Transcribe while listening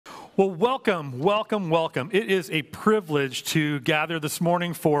Well, welcome, welcome, welcome. It is a privilege to gather this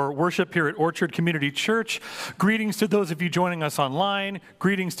morning for worship here at Orchard Community Church. Greetings to those of you joining us online.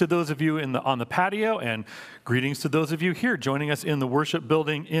 Greetings to those of you on the patio, and greetings to those of you here joining us in the worship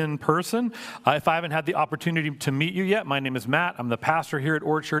building in person. If I haven't had the opportunity to meet you yet, my name is Matt. I'm the pastor here at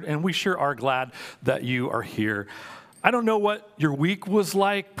Orchard, and we sure are glad that you are here. I don't know what your week was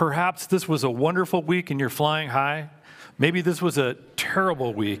like. Perhaps this was a wonderful week and you're flying high. Maybe this was a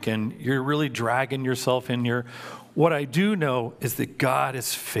terrible week and you're really dragging yourself in here. What I do know is that God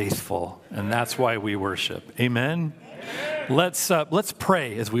is faithful, and that's why we worship. Amen? Let's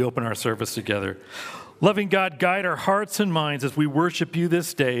pray as we open our service together. Loving God, guide our hearts and minds as we worship you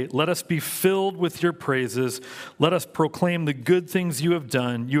this day. Let us be filled with your praises. Let us proclaim the good things you have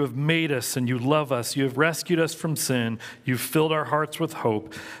done. You have made us and you love us. You have rescued us from sin. You've filled our hearts with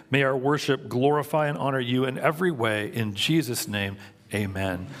hope. May our worship glorify and honor you in every way. In Jesus' name,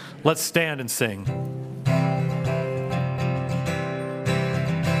 amen. Let's stand and sing.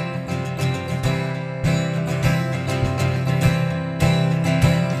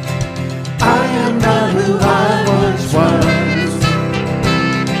 Not who I once was,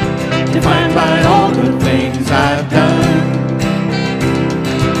 defined by all the things I've done.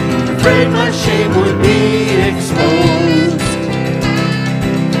 Afraid my shame would be exposed,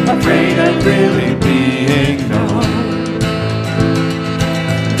 afraid I'd really be ignored.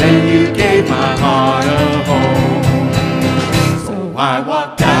 Then you gave my heart a home, so I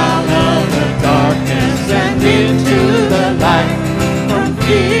walked out of the darkness and into the light. From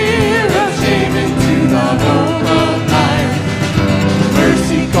fear of shame into the hope of life,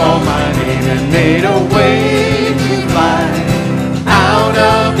 mercy called my name and made a way to fly out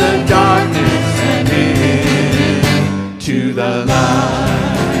of the darkness and into the light.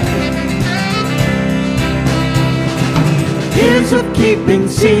 Years of keeping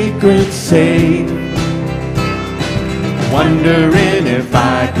secrets safe, wondering if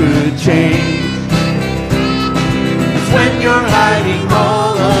I could change. When you're hiding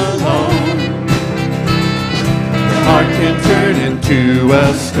all alone, your heart can turn into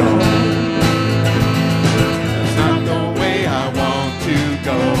a stone. That's not the way I want to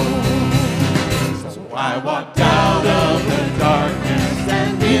go. So I walked out of the darkness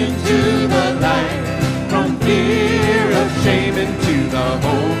and into the light. From fear of shame into the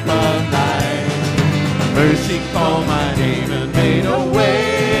hope of life. Mercy called my name and made a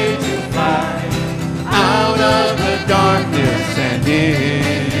way to fly out of the darkness and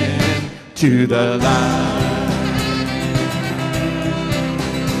into the light.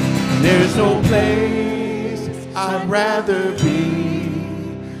 There's no place I'd rather be.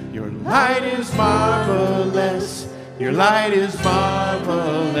 Your light is marvelous. Your light is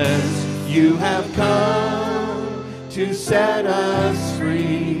marvelous. You have come to set us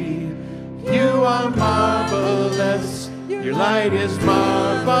free. You are marvelous. Your light is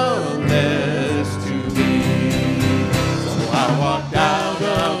marvelous to me. So I walked out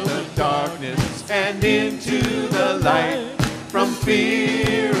of the darkness and into the light. From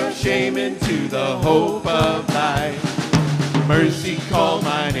fear of shame into the hope of life. Mercy called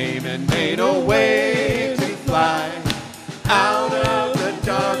my name and made a way to fly out of the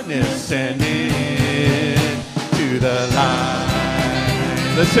darkness and into the light.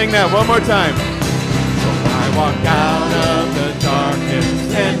 Let's sing that one more time. I walk out of the darkness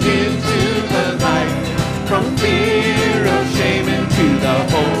and into the light. From fear of shame into the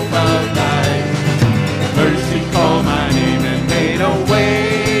hope of life. Mercy called my name and made a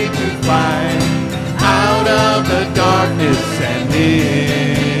way to fly out of the darkness and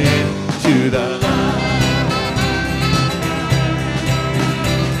into the light.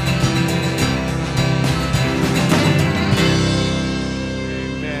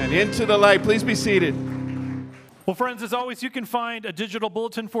 Amen. Into the light. Please be seated. Well, friends, as always, you can find a digital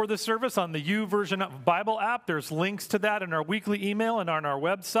bulletin for this service on the YouVersion Bible app. There's links to that in our weekly email and on our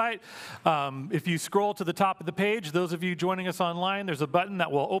website. If you scroll to the top of the page, those of you joining us online, there's a button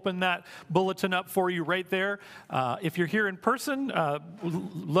that will open that bulletin up for you right there. If you're here in person, we'd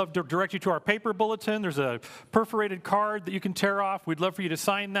love to direct you to our paper bulletin. There's a perforated card that you can tear off. We'd love for you to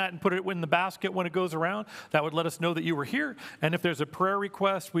sign that and put it in the basket when it goes around. That would let us know that you were here. And if there's a prayer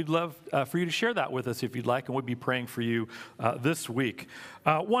request, we'd love for you to share that with us if you'd like, and we'd be praying praying for you this week.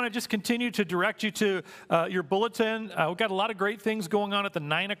 Want to just continue to direct you to your bulletin. We've got a lot of great things going on at the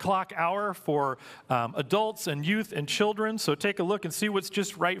 9 o'clock hour for adults and youth and children, so take a look and see what's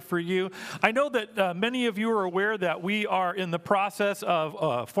just right for you. I know that many of you are aware that we are in the process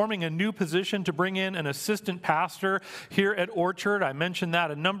of forming a new position to bring in an assistant pastor here at Orchard. I mentioned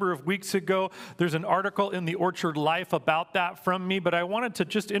that a number of weeks ago. There's an article in the Orchard Life about that from me, but I wanted to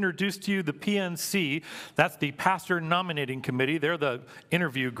just introduce to you the PNC. That's the Pastor Nominating Committee. They're the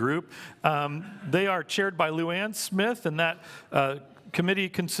interview group. They are chaired by Luann Smith, and that committee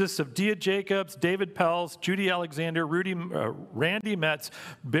consists of Dia Jacobs, David Pels, Judy Alexander, Randy Metz,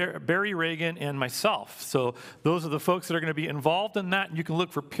 Barry Reagan, and myself. So those are the folks that are going to be involved in that, and you can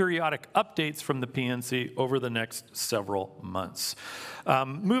look for periodic updates from the PNC over the next several months.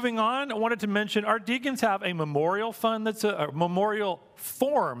 Moving on, I wanted to mention our deacons have a memorial fund that's a memorial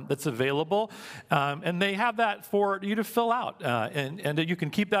form that's available, and they have that for you to fill out, and you can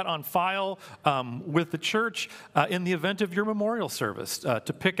keep that on file with the church in the event of your memorial service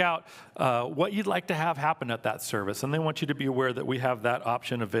to pick out what you'd like to have happen at that service, and they want you to be aware that we have that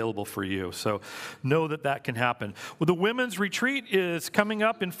option available for you, so know that that can happen. Well, the women's retreat is coming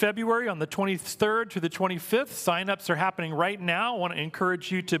up in February on the 23rd to the 25th. Sign-ups are happening right now. I want to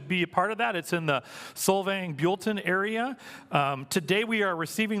encourage you to be a part of that. It's in the Solvang-Buellton area. Today we are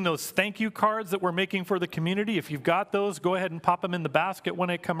receiving those thank you cards that we're making for the community. If you've got those, go ahead and pop them in the basket when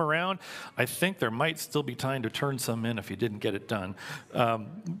they come around. I think there might still be time to turn some in if you didn't get it done.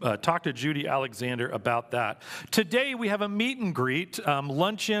 Talk to Judy Alexander about that. Today we have a meet and greet,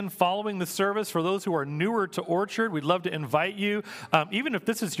 luncheon following the service for those who are newer to Orchard. We'd love to invite you. Even if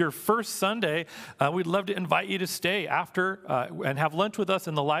this is your first Sunday, we'd love to invite you to stay after and have lunch with us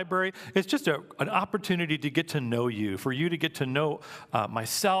in the library. It's just an opportunity to get to know you, for you to get to know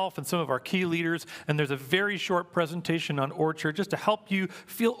myself and some of our key leaders, and there's a very short presentation on Orchard just to help you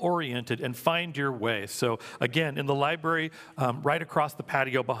feel oriented and find your way. So again, in the library, right across the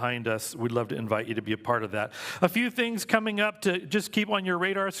patio behind us, we'd love to invite you to be a part of that. A few things coming up to just keep on your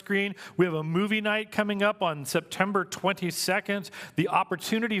radar screen. We have a movie night coming up on September 22nd. The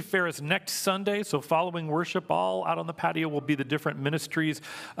Opportunity Fair is next Sunday, so following worship, all out on the patio will be the different ministries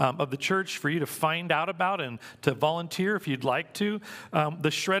of the church for you to find out about and to volunteer if you'd like to.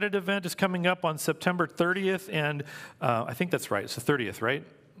 The Shredded event is coming up on September 30th, and I think that's right. It's the 30th, right?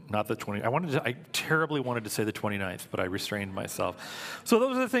 Not the 20th. I terribly wanted to say the 29th, but I restrained myself. So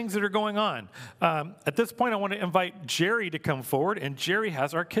those are the things that are going on. At this point, I want to invite Jerry to come forward, and Jerry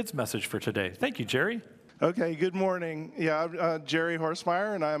has our kids' message for today. Thank you, Jerry. Okay, good morning. Yeah, I'm Jerry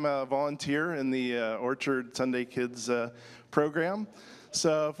Horsmeyer, and I'm a volunteer in the Orchard Sunday Kids program.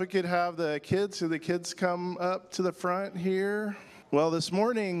 So if we could have the kids come up to the front here. Well, this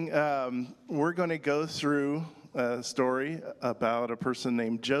morning, we're going to go through a story about a person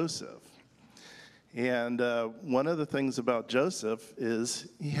named Joseph. And one of the things about Joseph is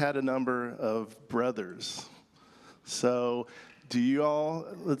he had a number of brothers. So do you all,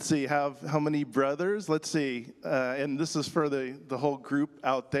 let's see, have how many brothers? Let's see, and this is for the whole group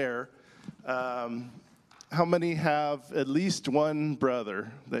out there. How many have at least one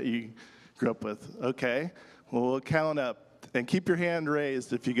brother that you grew up with? Okay, well, we'll count up. And keep your hand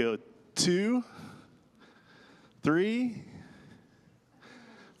raised if you go 2, 3,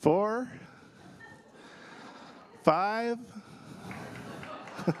 4, 5,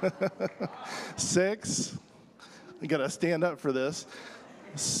 6. You got to stand up for this.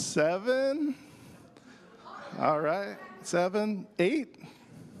 7. All right. 7, 8.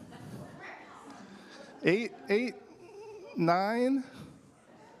 8, 9.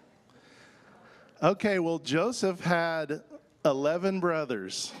 Okay, well, Joseph had 11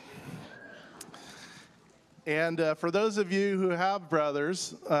 brothers. And for those of you who have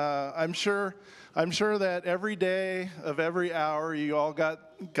brothers, I'm sure that every day of every hour you all got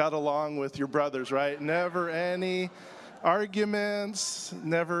along with your brothers, right? Never any arguments,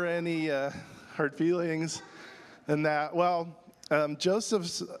 never any hard feelings, and that. Well,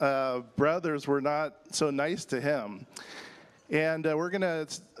 Joseph's brothers were not so nice to him. And we're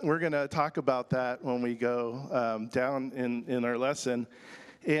gonna talk about that when we go down in our lesson.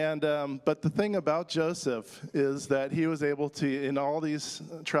 And but the thing about Joseph is that he was able to, in all these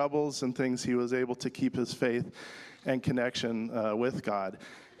troubles and things, he was able to keep his faith and connection with God.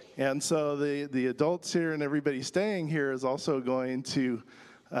 And so the adults here and everybody staying here is also going to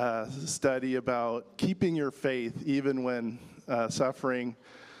study about keeping your faith even when suffering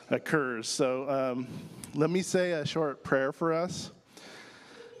occurs. So let me say a short prayer for us.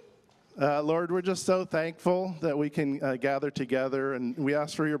 Lord, we're just so thankful that we can gather together, and we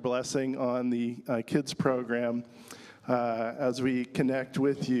ask for your blessing on the kids program as we connect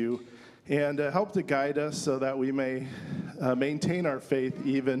with you, and help to guide us so that we may maintain our faith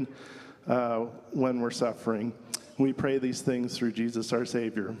even when we're suffering. We pray these things through Jesus our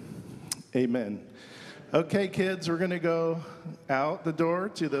Savior. Amen. Okay, kids, we're going to go out the door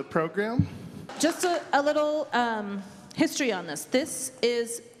to the program. Just a little history on this. This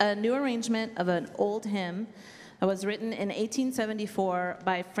is a new arrangement of an old hymn that was written in 1874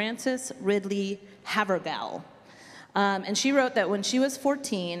 by Frances Ridley Havergal. And she wrote that when she was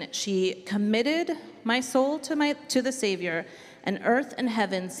 14, she committed my soul to the Savior, and earth and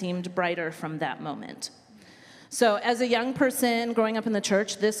heaven seemed brighter from that moment. So as a young person growing up in the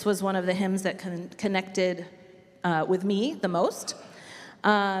church, this was one of the hymns that connected with me the most.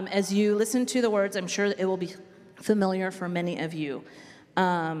 As you listen to the words, I'm sure it will be familiar for many of you.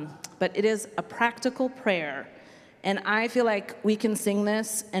 But it is a practical prayer. And I feel like we can sing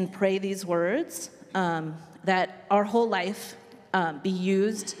this and pray these words, that our whole life be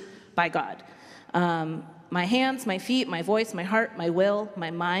used by God. My hands, my feet, my voice, my heart, my will,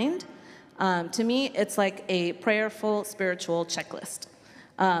 my mind. To me, it's like a prayerful spiritual checklist.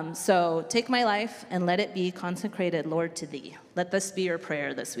 So take my life and let it be consecrated, Lord, to thee. Let this be your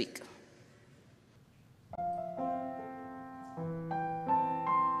prayer this week.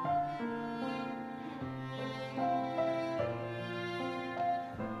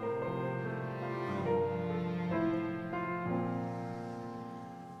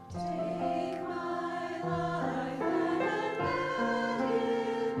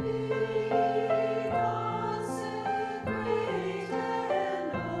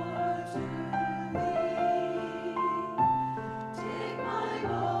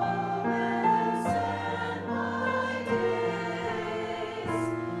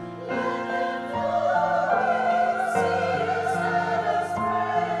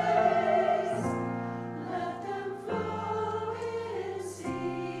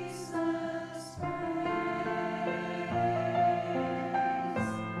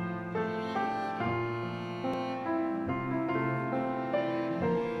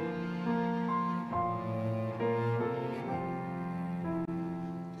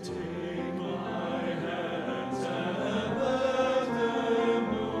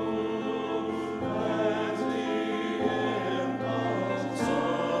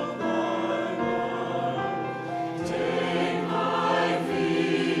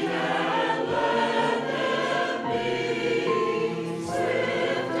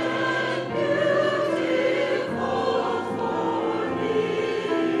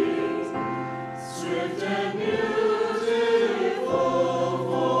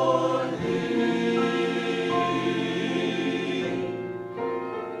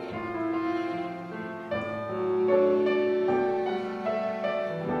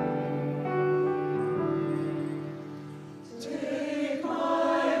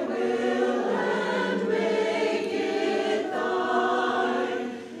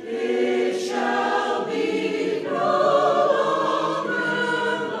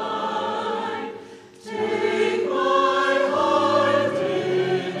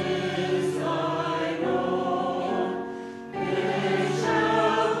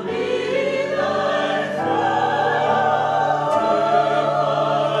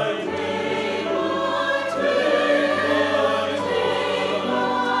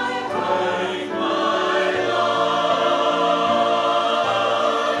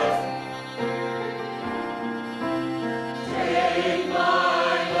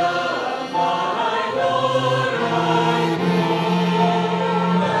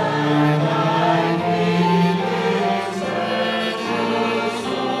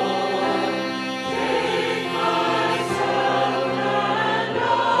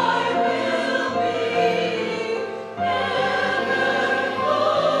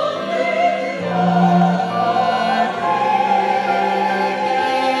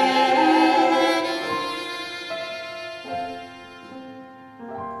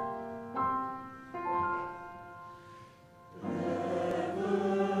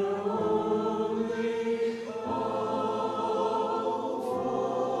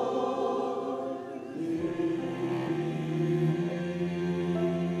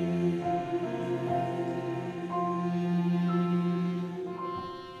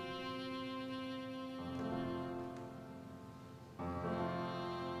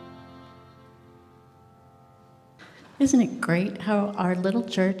 Isn't it great how our little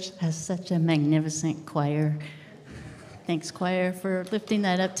church has such a magnificent choir? Thanks, choir, for lifting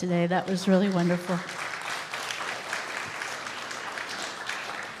that up today. That was really wonderful.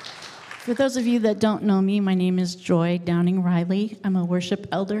 For those of you that don't know me, my name is Joy Downing Riley. I'm a worship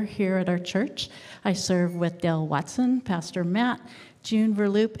elder here at our church. I serve with Dale Watson, Pastor Matt, June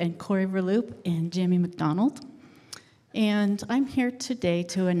Verloop, and Corey Verloop, and Jimmy McDonald. And I'm here today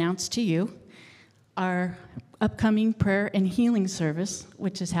to announce to you our upcoming prayer and healing service,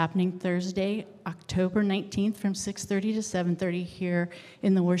 which is happening Thursday, October 19th from 6:30 to 7:30 here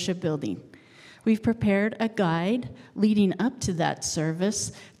in the worship building. We've prepared a guide leading up to that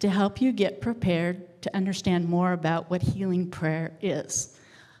service to help you get prepared to understand more about what healing prayer is.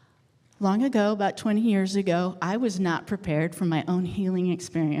 Long ago, about 20 years ago, I was not prepared for my own healing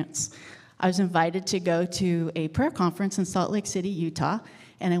experience. I was invited to go to a prayer conference in Salt Lake City, Utah,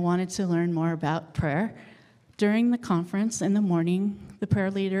 and I wanted to learn more about prayer. During the conference in the morning, the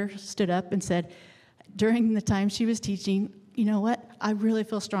prayer leader stood up and said, during the time she was teaching, you know what? I really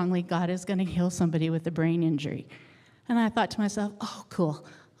feel strongly God is going to heal somebody with a brain injury. And I thought to myself, oh, cool.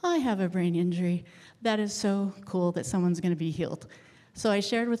 I have a brain injury. That is so cool that someone's going to be healed. So I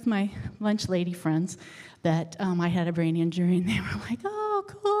shared with my lunch lady friends that I had a brain injury, and they were like, oh,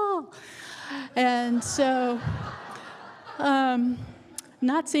 cool. And so,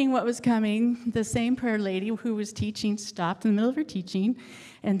 not seeing what was coming, the same prayer lady who was teaching stopped in the middle of her teaching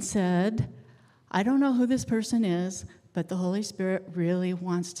and said, I don't know who this person is, but the Holy Spirit really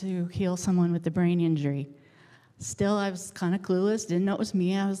wants to heal someone with a brain injury. Still, I was kind of clueless, didn't know it was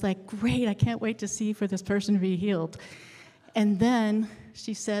me. I was like, great, I can't wait to see for this person to be healed. And then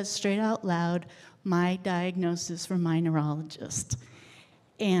she says straight out loud, my diagnosis from my neurologist.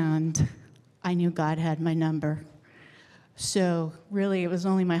 And I knew God had my number. So really, it was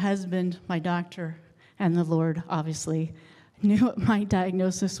only my husband, my doctor, and the Lord, obviously, knew what my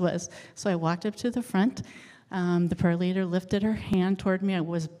diagnosis was. So I walked up to the front. The prayer leader lifted her hand toward me. I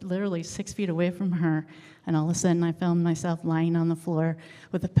was literally 6 feet away from her, and all of a sudden I found myself lying on the floor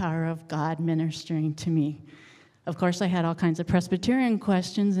with the power of God ministering to me. Of course, I had all kinds of Presbyterian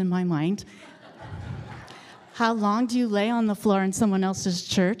questions in my mind. How long do you lay on the floor in someone else's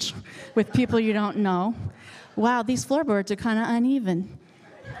church with people you don't know? Wow, these floorboards are kind of uneven.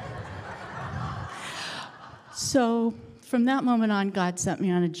 So from that moment on, God sent me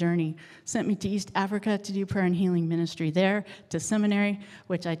on a journey, sent me to East Africa to do prayer and healing ministry there, to seminary,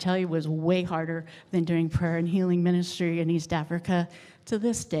 which I tell you was way harder than doing prayer and healing ministry in East Africa to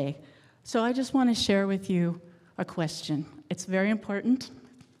this day. So I just want to share with you a question. It's very important,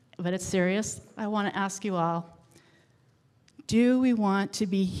 but it's serious. I want to ask you all, do we want to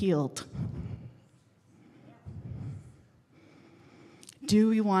be healed? Do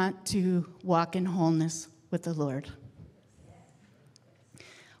we want to walk in wholeness with the Lord?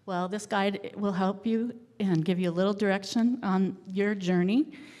 Well, this guide will help you and give you a little direction on your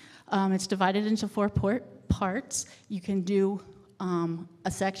journey. It's divided into 4 parts. You can do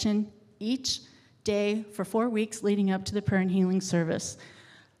a section each day for 4 weeks leading up to the prayer and healing service.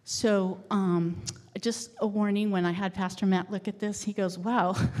 So just a warning, when I had Pastor Matt look at this, he goes,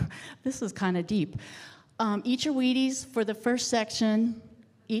 wow, this is kind of deep. Eat your Wheaties for the first section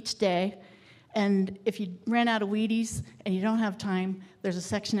each day. And if you ran out of Wheaties and you don't have time, there's a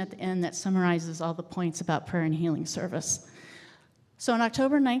section at the end that summarizes all the points about prayer and healing service. So on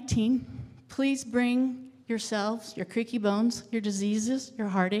October 19, please bring yourselves, your creaky bones, your diseases, your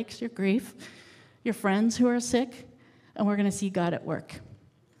heartaches, your grief, your friends who are sick, and we're going to see God at work.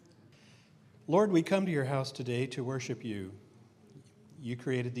 Lord, we come to your house today to worship you. You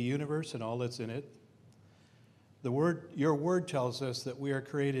created the universe and all that's in it. Your word tells us that we are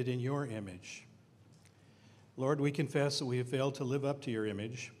created in your image. Lord, we confess that we have failed to live up to your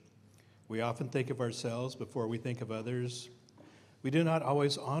image. We often think of ourselves before we think of others. We do not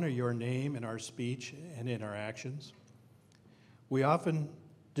always honor your name in our speech and in our actions. We often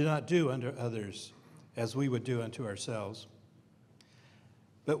do not do unto others as we would do unto ourselves.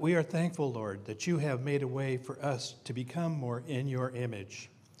 But we are thankful, Lord, that you have made a way for us to become more in your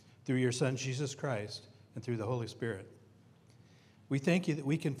image through your Son, Jesus Christ, and through the Holy Spirit. We thank you that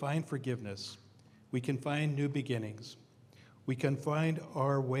we can find forgiveness. We can find new beginnings. We can find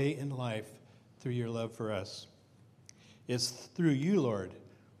our way in life through your love for us. It's through you, Lord,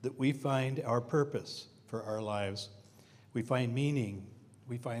 that we find our purpose for our lives. We find meaning.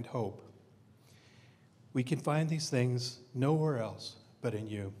 We find hope. We can find these things nowhere else but in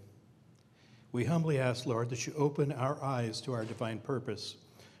you. We humbly ask, Lord, that you open our eyes to our divine purpose.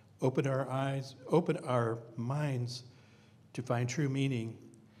 Open our eyes, open our minds to find true meaning,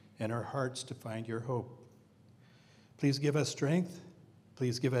 and our hearts to find your hope. Please give us strength.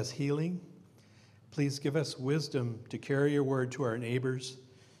 Please give us healing. Please give us wisdom to carry your word to our neighbors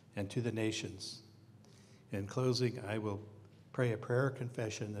and to the nations. In closing, I will pray a prayer of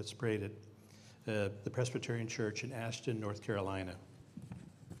confession that's prayed at the Presbyterian Church in Ashton, North Carolina.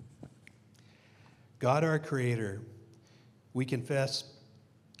 God, our Creator, we confess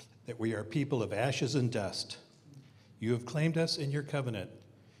that we are people of ashes and dust. You have claimed us in your covenant,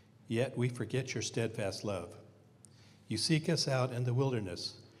 yet we forget your steadfast love. You seek us out in the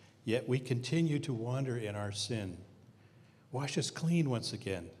wilderness, yet we continue to wander in our sin. Wash us clean once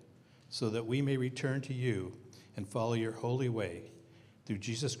again, so that we may return to you and follow your holy way. Through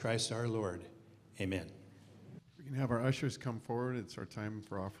Jesus Christ our Lord. Amen. We can have our ushers come forward. It's our time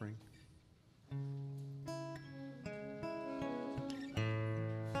for offering.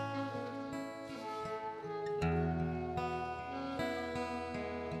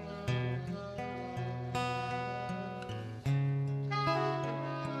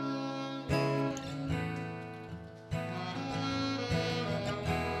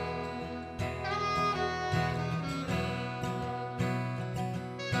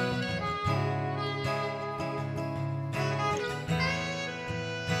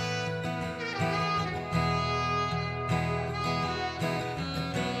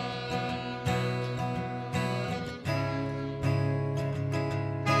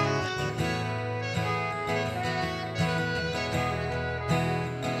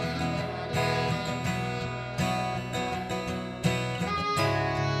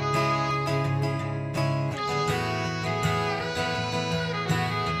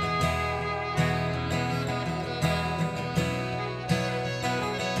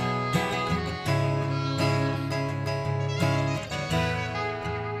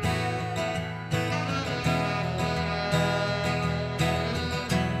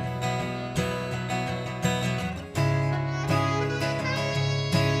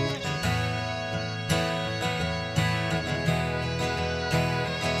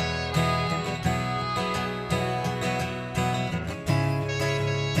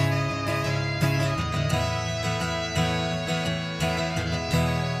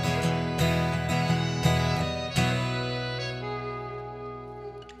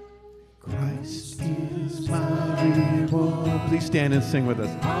 Please stand and sing with us.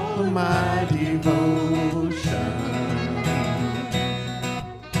 All my devotion.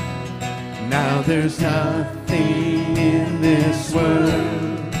 Now there's nothing in this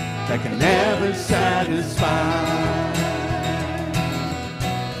world that can ever satisfy.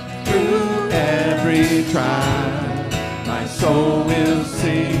 Through every trial, my soul will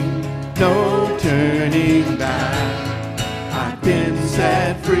sing, no turning back. I've been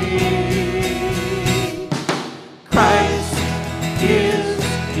set free. Christ is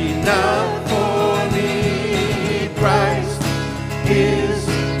enough for me. Christ is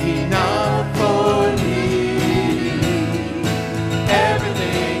enough for me.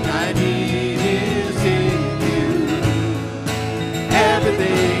 Everything I need is in you.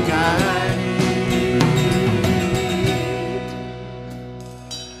 Everything I need.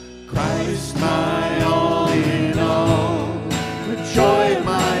 Christ, my all in all, the joy of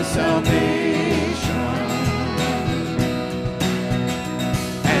my salvation.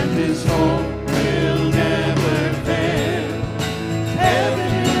 His hope will never fail.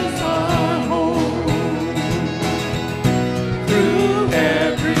 Heaven is our home. Through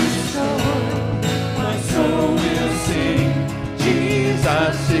every storm, my soul will sing.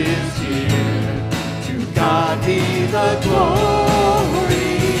 Jesus is here. To God be the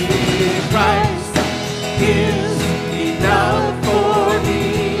glory. Christ is enough for me.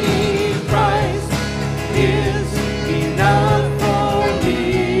 Christ is enough.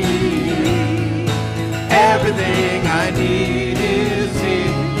 Everything I need is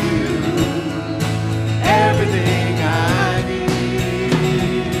in you. Everything I need.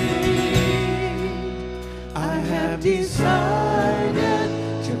 I have decided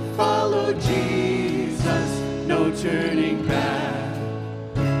to follow Jesus. No turning back.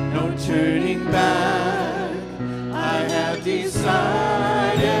 No turning back. I have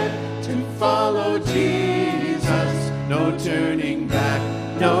decided to follow Jesus. No turning back.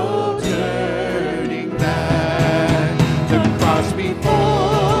 No turning back. The cross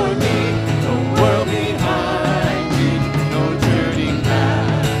before me, the world behind me. No turning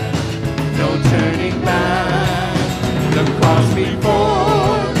back. No turning back. The cross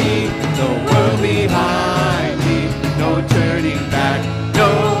before me, the world behind me. No turning back. No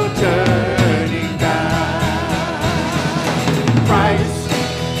turning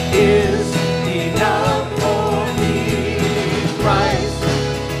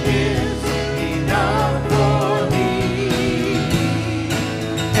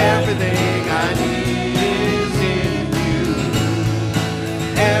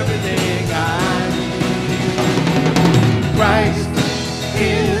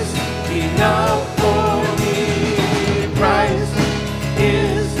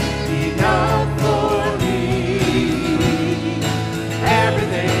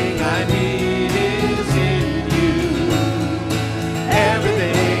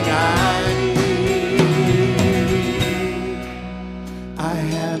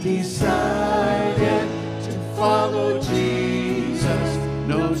have decided to follow Jesus.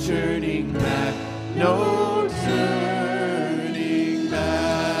 No turning back, no turning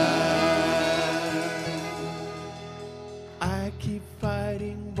back. I keep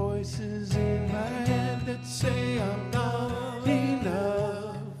fighting voices in my head that say I'm not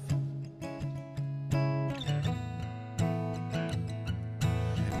enough.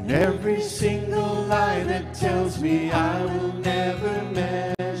 And every single lie that tells me I will never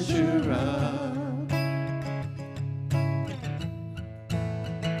measure up.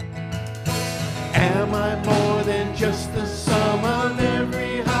 Am I more than just the sum of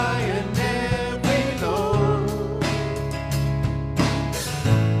every high and every low?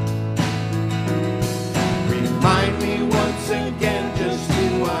 Remind me once again just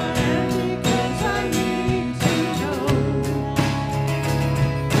who I am, because I need to know.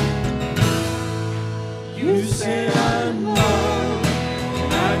 You say I'm loved,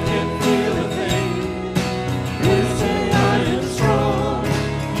 and I can feel a thing. You say I am strong,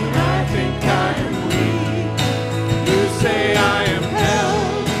 and I think I am weak. You say I am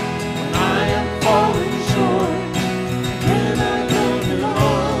held, and I am falling short. When I don't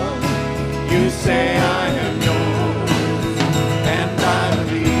belong, you say I am yours, and I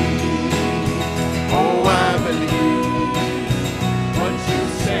believe, oh I believe, what you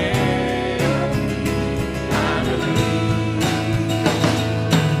say of me, I believe.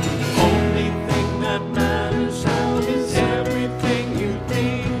 Only thing that matters now is everything you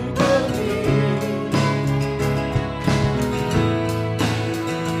think of me.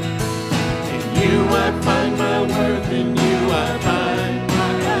 In you I find my worth, in you I find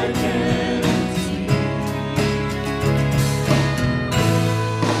my identity.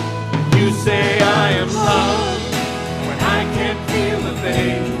 You say I am loved when I can't feel a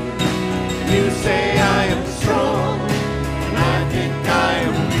thing. You say I am strong when I think I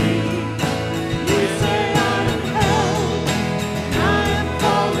am weak. You say I am held and I am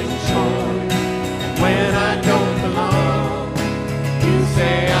falling short. And when I don't belong, you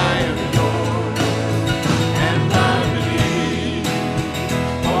say I am yours. And I believe,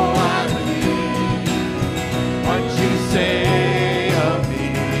 oh I believe, what you say of me,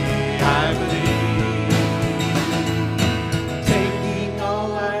 I believe. Taking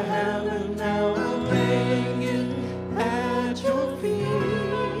all I have and now I'm laying it at your feet.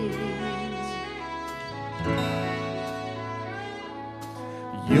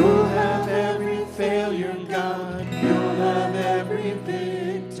 You'll have every failure, God. You'll have every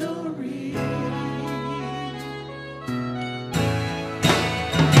victory.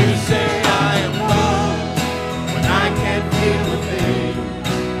 You say I am loved when I can't feel a thing.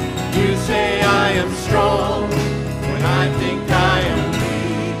 You say I am strong when I think I am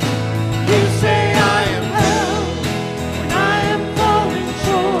weak. You say I am held when I am falling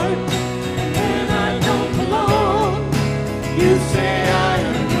short. And when I don't belong, you say I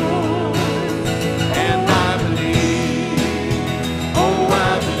am yours. And I believe, oh I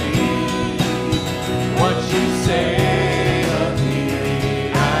believe, what you say of me,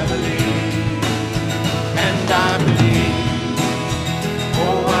 I believe. And I believe,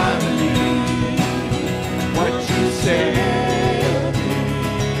 oh I believe, what you say of me,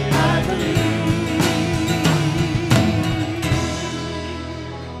 I believe.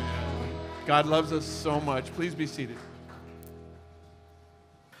 God loves us so much. Please be seated.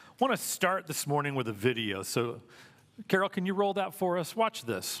 I want to start this morning with a video. So, Carol, can you roll that for us? Watch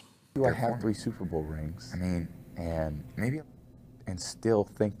this. Do I have 3 Super Bowl rings? I mean, and still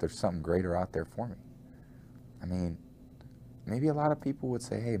think there's something greater out there for me. I mean, maybe a lot of people would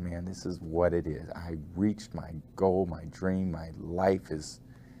say, hey man, this is what it is. I reached my goal, my dream, my life is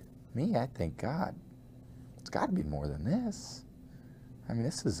me. I think, God, it's got to be more than this. I mean,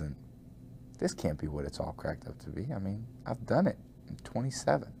 this can't be what it's all cracked up to be. I mean, I've done it. I'm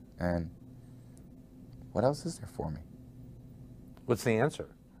 27, and what else is there for me? What's the answer?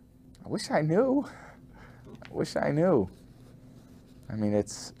 I wish I knew. I mean,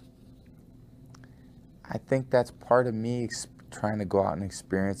 I think that's part of me trying to go out and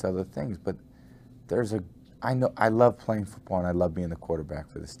experience other things, but I know I love playing football and I love being the quarterback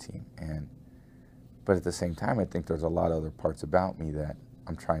for this team, but at the same time, I think there's a lot of other parts about me that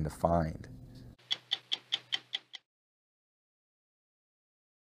I'm trying to find.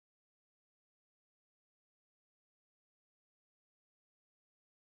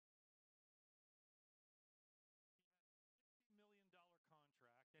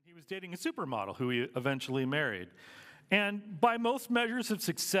 He was dating a supermodel who he eventually married. And by most measures of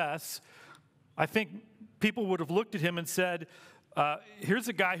success, I think people would have looked at him and said, here's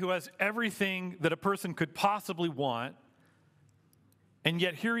a guy who has everything that a person could possibly want, And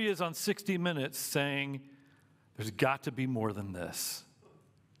yet here he is on 60 Minutes saying, there's got to be more than this.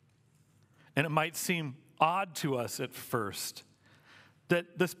 And it might seem odd to us at first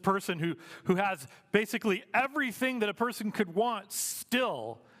that this person who has basically everything that a person could want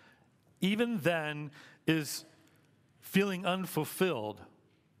still, even then, is feeling unfulfilled.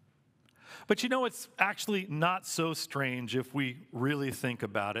 But you know, it's actually not so strange if we really think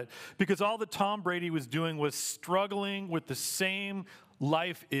about it, because all that Tom Brady was doing was struggling with the same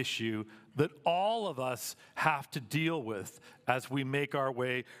life issue that all of us have to deal with as we make our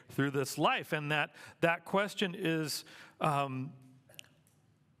way through this life. And that question is,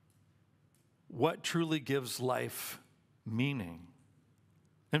 what truly gives life meaning?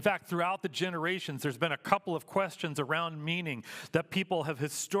 In fact, throughout the generations, there's been a couple of questions around meaning that people have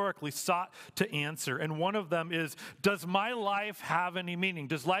historically sought to answer. And one of them is, does my life have any meaning?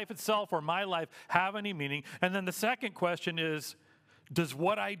 Does life itself or my life have any meaning? And then the second question is, does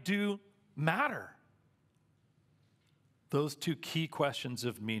what I do matter? Those two key questions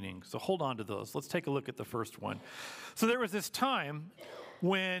of meaning. So hold on to those. Let's take a look at the first one. So there was this time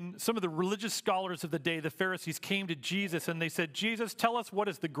when some of the religious scholars of the day, the Pharisees, came to Jesus and they said, Jesus, tell us what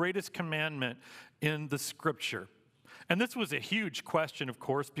is the greatest commandment in the scripture. And this was a huge question, of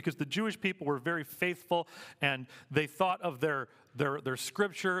course, because the Jewish people were very faithful and they thought of their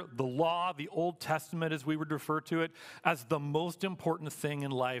scripture, the law, the Old Testament, as we would refer to it, as the most important thing in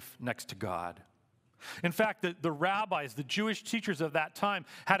life next to God. In fact, the rabbis, the Jewish teachers of that time,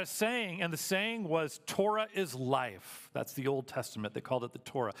 had a saying, and the saying was, Torah is life. That's the Old Testament. They called it the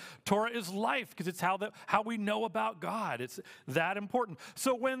Torah. Torah is life because it's how we know about God. It's that important.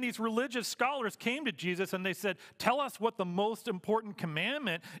 So when these religious scholars came to Jesus and they said, tell us what the most important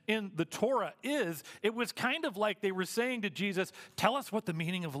commandment in the Torah is, it was kind of like they were saying to Jesus, tell us what the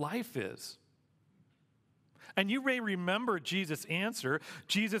meaning of life is. And you may remember Jesus' answer.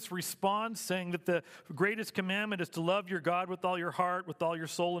 Jesus responds saying that the greatest commandment is to love your God with all your heart, with all your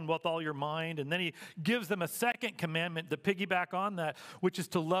soul, and with all your mind. And then he gives them a second commandment to piggyback on that, which is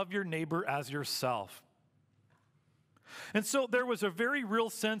to love your neighbor as yourself. And so there was a very real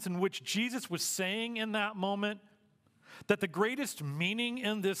sense in which Jesus was saying in that moment that the greatest meaning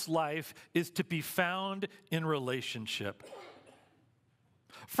in this life is to be found in relationship.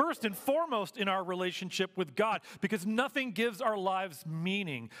 First and foremost in our relationship with God, because nothing gives our lives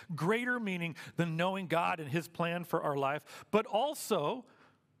meaning, greater meaning than knowing God and his plan for our life. But also,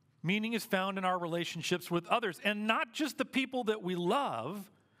 meaning is found in our relationships with others, and not just the people that we love.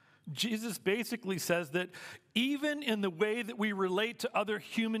 Jesus basically says that even in the way that we relate to other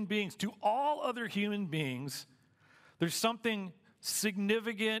human beings, to all other human beings, there's something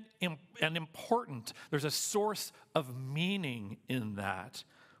significant and important. There's a source of meaning in that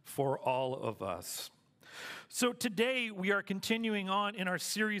for all of us. So today we are continuing on in our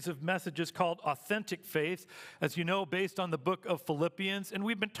series of messages called Authentic Faith, as you know, based on the book of Philippians. And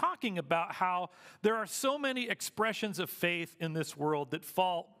we've been talking about how there are so many expressions of faith in this world that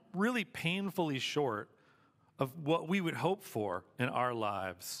fall really painfully short of what we would hope for in our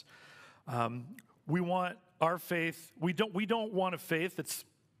lives. We want our faith, we don't want a faith that's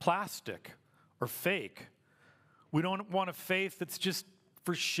plastic or fake. We don't want a faith that's just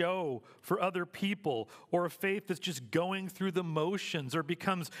for show for other people, or a faith that's just going through the motions or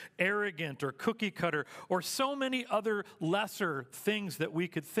becomes arrogant or cookie cutter or so many other lesser things that we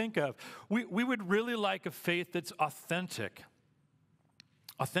could think of. We would really like a faith that's authentic.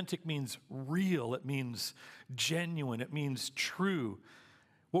 Authentic means real. It means genuine. It means true.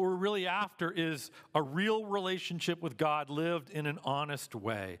 What we're really after is a real relationship with God lived in an honest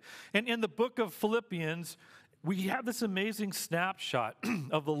way. And in the book of Philippians, we have this amazing snapshot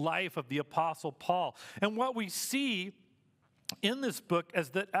of the life of the Apostle Paul. And what we see in this book is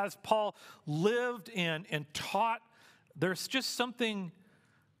that as Paul lived and taught, there's just something,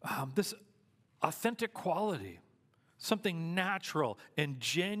 this authentic quality, something natural and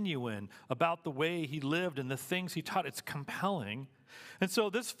genuine about the way he lived and the things he taught. It's compelling. And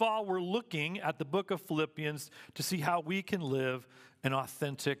so this fall, we're looking at the book of Philippians to see how we can live an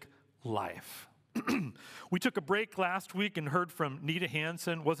authentic life. We took a break last week and heard from Nita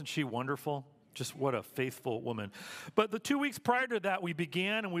Hansen. Wasn't she wonderful? Just what a faithful woman. But the 2 weeks prior to that, we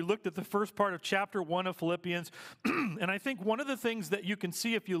began and we looked at the first part of chapter 1 of Philippians. And I think one of the things that you can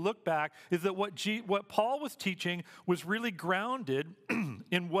see if you look back is that what Paul was teaching was really grounded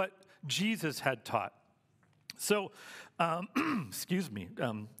in what Jesus had taught. So, excuse me,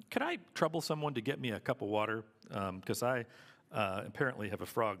 could I trouble someone to get me a cup of water? Because I apparently have a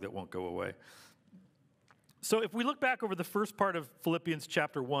frog that won't go away. So if we look back over the first part of Philippians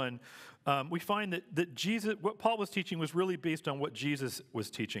chapter 1, we find that Jesus, what Paul was teaching was really based on what Jesus was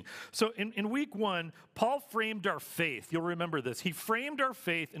teaching. So in week 1, Paul framed our faith. You'll remember this. He framed our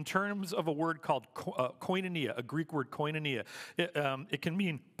faith in terms of a word called koinonia, a Greek word koinonia. It can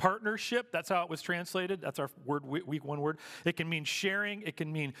mean partnership. That's how it was translated. That's our word, week 1 word. It can mean sharing. It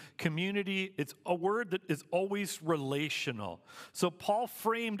can mean community. It's a word that is always relational. So Paul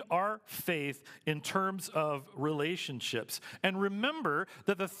framed our faith in terms of relationships. And remember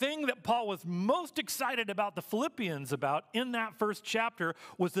that the thing that Paul was most excited about the Philippians about in that first chapter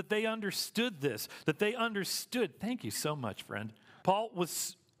was that they understood this, that they understood. Thank you so much, friend. Paul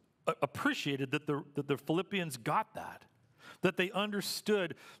was appreciated that the Philippians got that they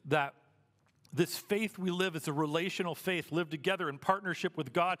understood that this faith we live is a relational faith, lived together in partnership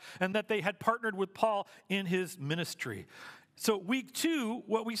with God, and that they had partnered with Paul in his ministry. So week 2,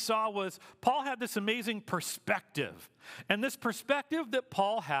 what we saw was Paul had this amazing perspective. And this perspective that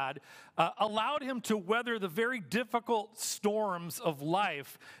Paul had allowed him to weather the very difficult storms of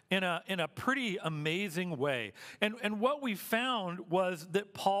life in a pretty amazing way. And what we found was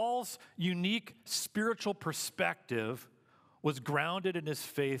that Paul's unique spiritual perspective was grounded in his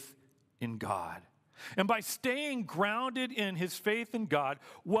faith in God. And by staying grounded in his faith in God,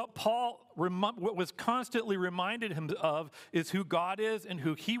 what was constantly reminded him of is who God is and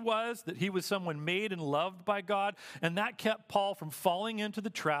who he was, that he was someone made and loved by God. And that kept Paul from falling into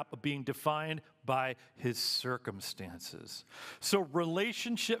the trap of being defined by his circumstances. So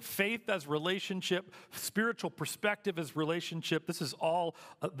relationship, faith as relationship, spiritual perspective as relationship, this is all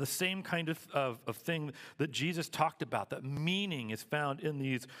the same kind of thing that Jesus talked about. That meaning is found in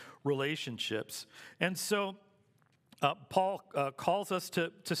these relationships. And so Paul calls us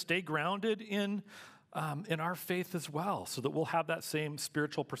to stay grounded in our faith as well, so that we'll have that same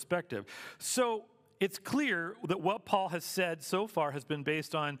spiritual perspective. So it's clear that what Paul has said so far has been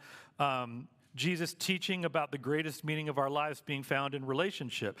based on Jesus teaching about the greatest meaning of our lives being found in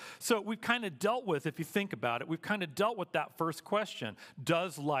relationship. So we've kind of dealt with, if you think about it, we've kind of dealt with that first question.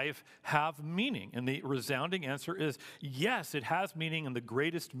 Does life have meaning? And the resounding answer is yes, it has meaning, and the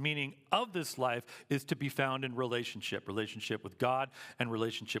greatest meaning of this life is to be found in relationship with God and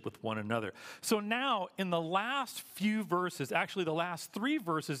relationship with one another. So now, in the last few verses, actually the last 3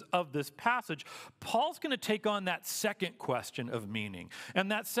 verses of this passage, Paul's going to take on that second question of meaning. And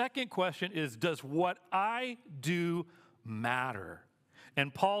that second question is, does what I do matter?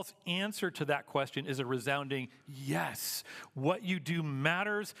 And Paul's answer to that question is a resounding yes. What you do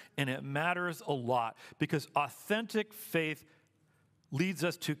matters, and it matters a lot, because authentic faith leads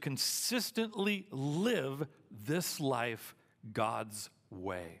us to consistently live this life God's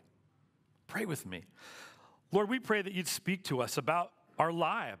way. Pray with me. Lord, we pray that you'd speak to us about our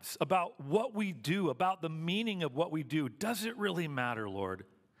lives, about what we do, about the meaning of what we do. Does it really matter, Lord?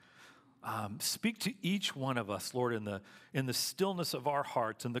 Speak to each one of us, Lord, in the stillness of our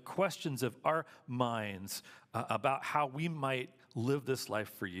hearts and the questions of our minds about how we might live this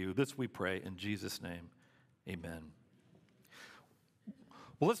life for you. This we pray in Jesus' name. Amen.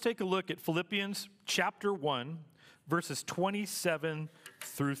 Well, let's take a look at Philippians chapter 1, verses 27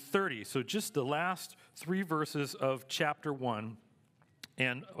 through 30. So just the last 3 verses of chapter 1.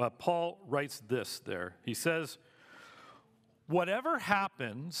 And Paul writes this there. He says, "Whatever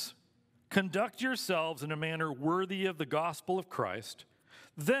happens, conduct yourselves in a manner worthy of the gospel of Christ.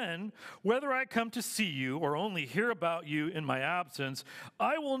 Then, whether I come to see you or only hear about you in my absence,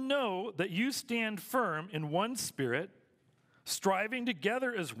 I will know that you stand firm in one spirit, striving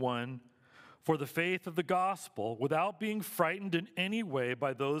together as one for the faith of the gospel, without being frightened in any way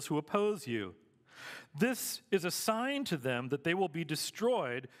by those who oppose you. This is a sign to them that they will be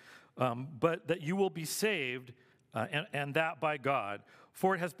destroyed, but that you will be saved, and that by God.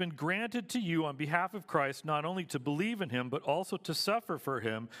 For it has been granted to you on behalf of Christ not only to believe in him, but also to suffer for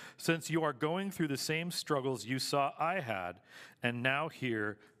him, since you are going through the same struggles you saw I had, and now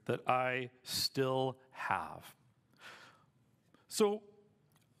hear that I still have." So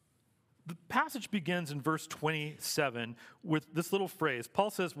the passage begins in verse 27 with this little phrase. Paul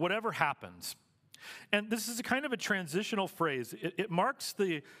says, "Whatever happens." And this is a kind of a transitional phrase. It marks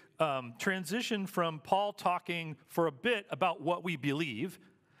the transition from Paul talking for a bit about what we believe,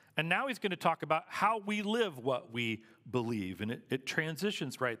 and now he's going to talk about how we live what we believe, and it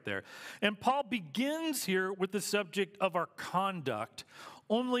transitions right there. And Paul begins here with the subject of our conduct,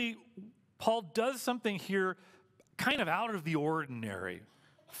 only Paul does something here kind of out of the ordinary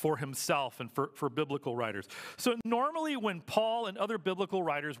for himself and for biblical writers. So normally when Paul and other biblical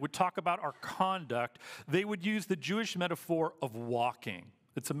writers would talk about our conduct, they would use the Jewish metaphor of walking.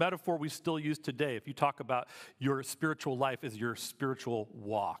 It's a metaphor we still use today if you talk about your spiritual life as your spiritual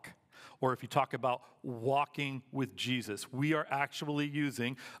walk. Or if you talk about walking with Jesus, we are actually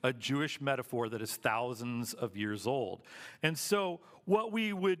using a Jewish metaphor that is thousands of years old. And so what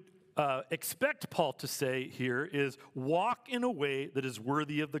we would expect Paul to say here is walk in a way that is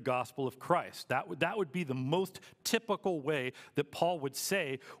worthy of the gospel of Christ. That would be the most typical way that Paul would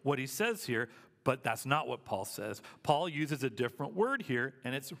say what he says here, but that's not what Paul says. Paul uses a different word here,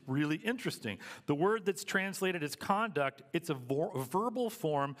 and it's really interesting. The word that's translated as conduct, it's a verbal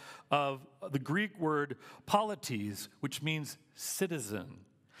form of the Greek word polites, which means citizen.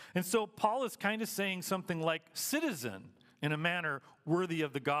 And so Paul is kind of saying something like citizen, in a manner worthy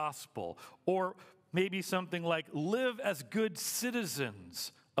of the gospel. Or maybe something like live as good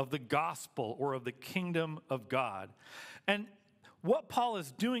citizens of the gospel or of the kingdom of God. And what Paul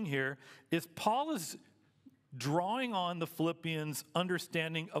is doing here is Paul is drawing on the Philippians'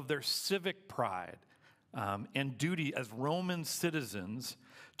 understanding of their civic pride and duty as Roman citizens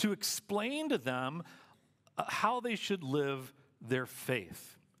to explain to them how they should live their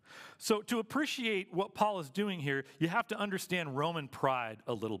faith. So to appreciate what Paul is doing here, you have to understand Roman pride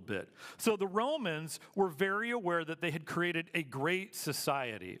a little bit. So the Romans were very aware that they had created a great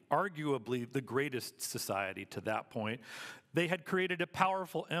society, arguably the greatest society to that point. They had created a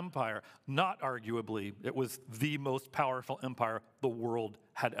powerful empire. Not arguably, it was the most powerful empire the world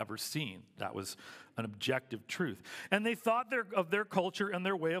had ever seen. That was an objective truth. And they thought of their culture and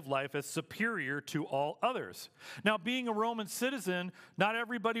their way of life as superior to all others. Now, being a Roman citizen, not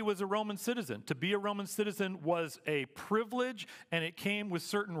everybody was a Roman citizen. To be a Roman citizen was a privilege, and it came with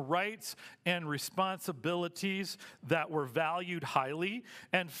certain rights and responsibilities that were valued highly.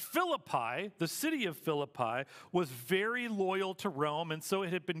 And Philippi, the city of Philippi, was very loyal to Rome, and so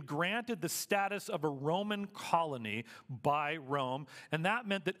it had been granted the status of a Roman colony by Rome, and that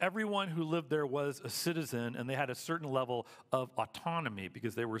meant that everyone who lived there was a citizen, and they had a certain level of autonomy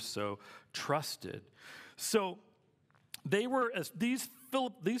because they were so trusted. So they were, as these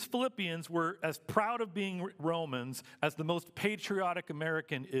Philippians were as proud of being Romans as the most patriotic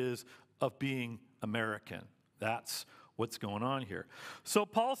American is of being American. That's what's going on here. So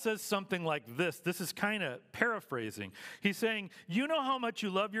Paul says something like this. This is kind of paraphrasing. He's saying, you know how much you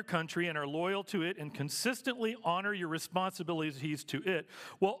love your country and are loyal to it and consistently honor your responsibilities to it.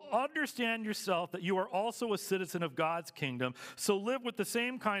 Well, understand yourself that you are also a citizen of God's kingdom. So live with the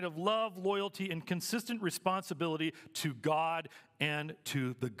same kind of love, loyalty, and consistent responsibility to God and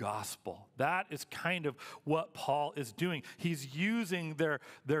to the gospel. That is kind of what Paul is doing. He's using their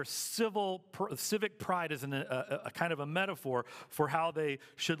civic pride as a kind of a metaphor for how they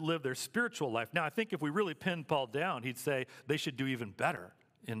should live their spiritual life. Now, I think if we really pinned Paul down, he'd say they should do even better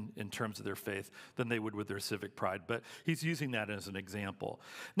in terms of their faith than they would with their civic pride. But he's using that as an example.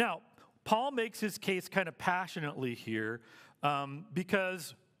 Now, Paul makes his case kind of passionately here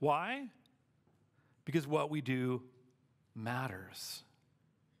because, why? Because what we do matters.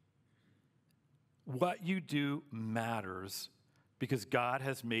 What you do matters because God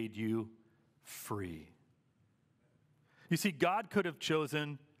has made you free. You see, God could have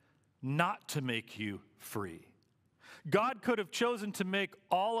chosen not to make you free. God could have chosen to make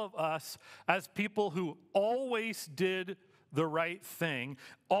all of us as people who always did the right thing,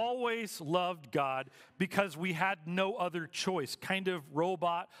 always loved God because we had no other choice, kind of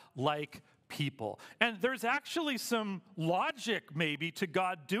robot-like people. And there's actually some logic maybe to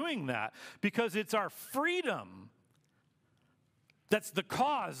God doing that because it's our freedom that's the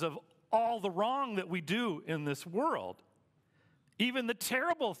cause of all the wrong that we do in this world, even the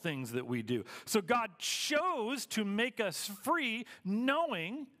terrible things that we do. So God chose to make us free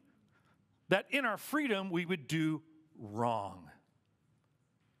knowing that in our freedom we would do wrong.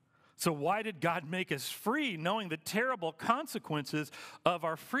 So why did God make us free, knowing the terrible consequences of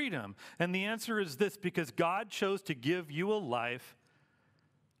our freedom? And the answer is this: because God chose to give you a life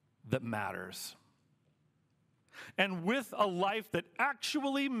that matters. And with a life that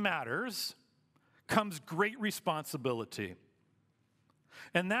actually matters comes great responsibility.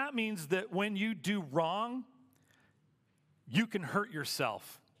 And that means that when you do wrong, you can hurt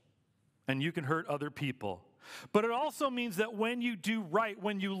yourself and you can hurt other people. But it also means that when you do right,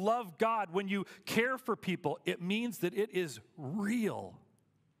 when you love God, when you care for people, it means that it is real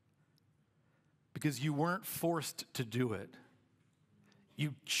because you weren't forced to do it.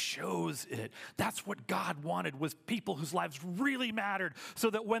 You chose it. That's what God wanted, was people whose lives really mattered,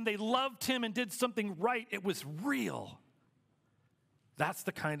 so that when they loved him and did something right, it was real. That's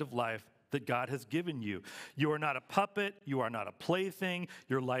the kind of life that God has given you. You are not a puppet. You are not a plaything.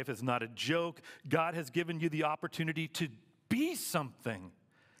 Your life is not a joke. God has given you the opportunity to be something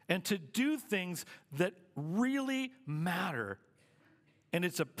and to do things that really matter and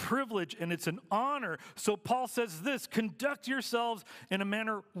it's a privilege, and it's an honor. So Paul says this, conduct yourselves in a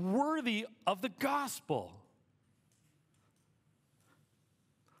manner worthy of the gospel.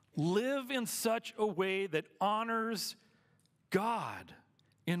 Live in such a way that honors God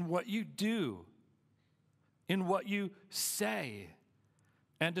in what you do, in what you say,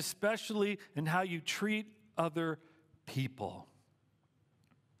 and especially in how you treat other people.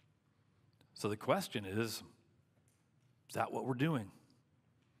 So the question is that what we're doing?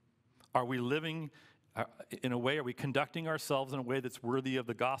 Are we living in a way, are we conducting ourselves in a way that's worthy of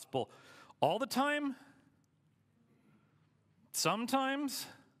the gospel all the time? Sometimes?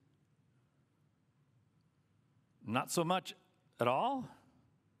 Not so much at all?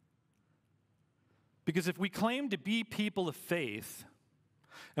 Because if we claim to be people of faith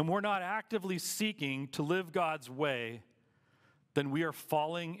and we're not actively seeking to live God's way, then we are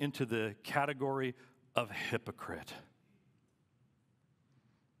falling into the category of hypocrite.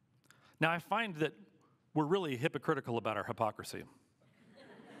 Now, I find that we're really hypocritical about our hypocrisy.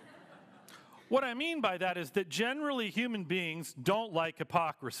 What I mean by that is that generally human beings don't like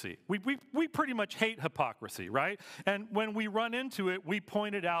hypocrisy. We pretty much hate hypocrisy, right? And when we run into it, we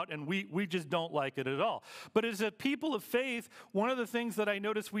point it out, and we just don't like it at all. But as a people of faith, one of the things that I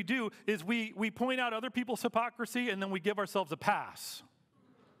notice we do is we point out other people's hypocrisy, and then we give ourselves a pass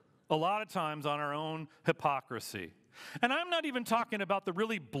a lot of times on our own hypocrisy. And I'm not even talking about the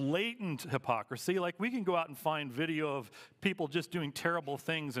really blatant hypocrisy. Like, we can go out and find video of people just doing terrible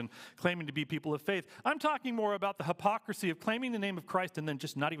things and claiming to be people of faith. I'm talking more about the hypocrisy of claiming the name of Christ and then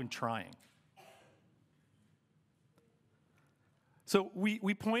just not even trying. So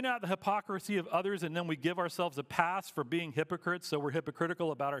we point out the hypocrisy of others, and then we give ourselves a pass for being hypocrites, so we're hypocritical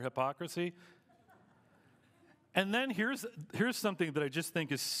about our hypocrisy. And then here's something that I just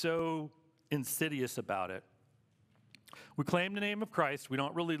think is so insidious about it. We claim the name of Christ, we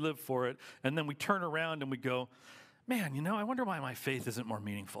don't really live for it, and then we turn around and we go, man, I wonder why my faith isn't more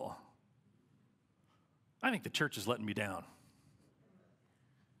meaningful. I think the church is letting me down.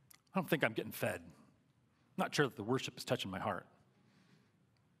 I don't think I'm getting fed. I'm not sure that the worship is touching my heart.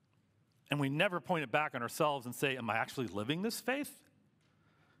 And we never point it back on ourselves and say, am I actually living this faith?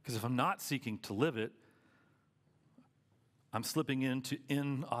 Because if I'm not seeking to live it, I'm slipping into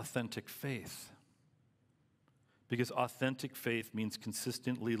inauthentic faith. Because authentic faith means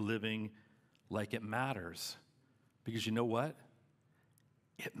consistently living like it matters. Because you know what?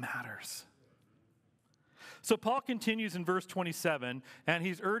 It matters. So Paul continues in verse 27, and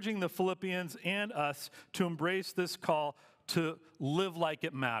he's urging the Philippians and us to embrace this call to live like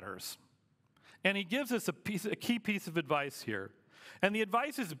it matters. And he gives us a key piece of advice here. And the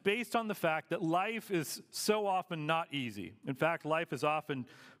advice is based on the fact that life is so often not easy. In fact, life is often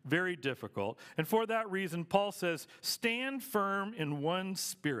very difficult. And for that reason, Paul says, stand firm in one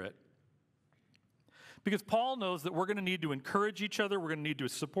spirit. Because Paul knows that we're going to need to encourage each other, we're going to need to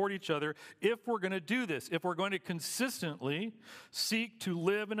support each other if we're going to do this, if we're going to consistently seek to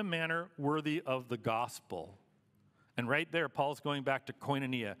live in a manner worthy of the gospel. And right there, Paul's going back to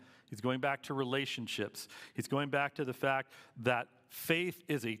koinonia. He's going back to relationships. He's going back to the fact that faith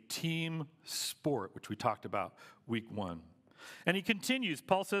is a team sport, which we talked about week 1. And he continues,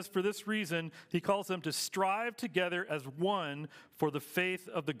 Paul says, for this reason, he calls them to strive together as one for the faith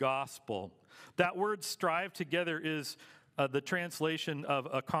of the gospel. That word strive together is the translation of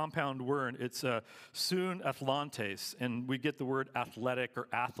a compound word. It's sun athlantes, and we get the word athletic or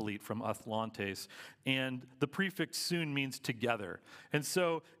athlete from athlantes. And the prefix sun means together. And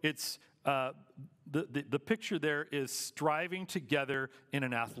so it's the picture there is striving together in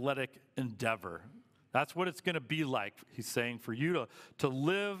an athletic endeavor. That's what it's going to be like, he's saying, for you to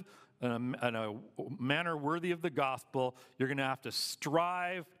live in a manner worthy of the gospel. You're going to have to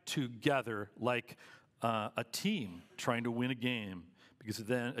strive together like a team trying to win a game, because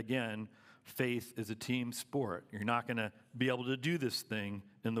then, again, faith is a team sport. You're not going to be able to do this thing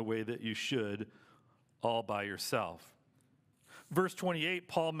in the way that you should all by yourself. Verse 28,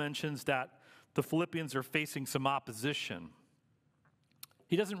 Paul mentions that the Philippians are facing some opposition.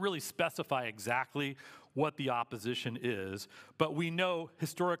 He doesn't really specify exactly what the opposition is, but we know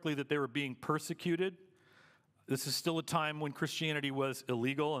historically that they were being persecuted. This is still a time when Christianity was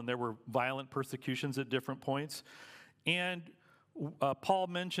illegal and there were violent persecutions at different points. And Paul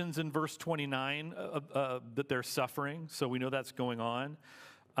mentions in verse 29 that they're suffering, so we know that's going on.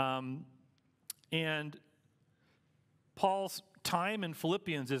 And Paul's time in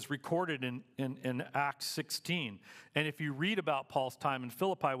Philippians is recorded in Acts 16. And if you read about Paul's time in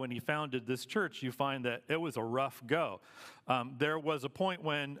Philippi when he founded this church, you find that it was a rough go. There was a point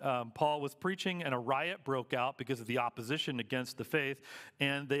when Paul was preaching and a riot broke out because of the opposition against the faith.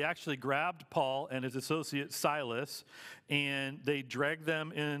 And they actually grabbed Paul and his associate Silas, and they dragged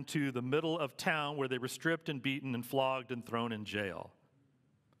them into the middle of town where they were stripped and beaten and flogged and thrown in jail.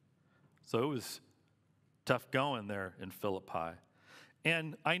 So it was tough going there in Philippi.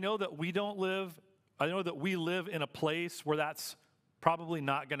 And I know that we live in a place where that's probably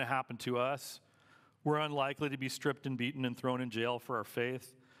not going to happen to us. We're unlikely to be stripped and beaten and thrown in jail for our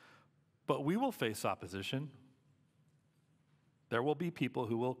faith. But we will face opposition. There will be people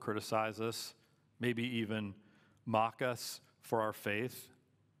who will criticize us, maybe even mock us for our faith.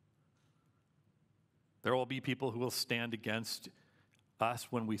 There will be people who will stand against us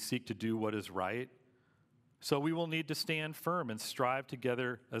when we seek to do what is right. So we will need to stand firm and strive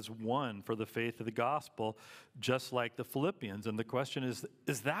together as one for the faith of the gospel, just like the Philippians. And the question is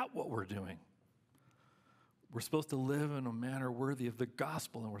that what we're doing? We're supposed to live in a manner worthy of the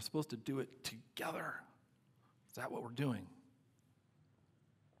gospel, and we're supposed to do it together. Is that what we're doing?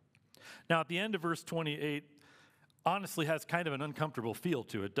 Now, at the end of verse 28, honestly has kind of an uncomfortable feel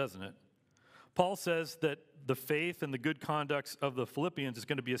to it, doesn't it? Paul says that the faith and the good conduct of the Philippians is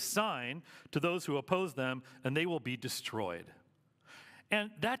going to be a sign to those who oppose them, and they will be destroyed.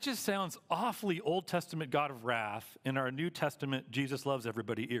 And that just sounds awfully Old Testament God of wrath in our New Testament Jesus loves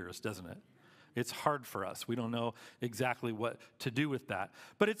everybody ears, doesn't it? It's hard for us. We don't know exactly what to do with that.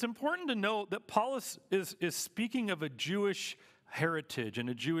 But it's important to note that Paul is speaking of a Jewish heritage and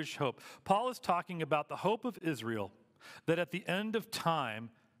a Jewish hope. Paul is talking about the hope of Israel, that at the end of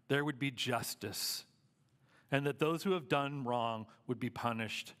time, there would be justice, and that those who have done wrong would be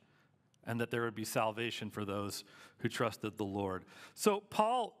punished, and that there would be salvation for those who trusted the Lord. So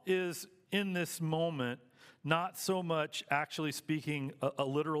Paul is, in this moment, not so much actually speaking a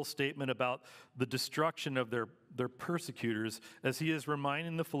literal statement about the destruction of their persecutors, as he is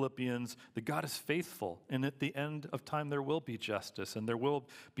reminding the Philippians that God is faithful, and at the end of time there will be justice, and there will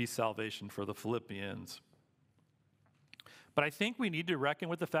be salvation for the Philippians. But I think we need to reckon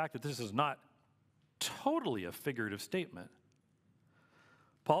with the fact that this is not totally a figurative statement.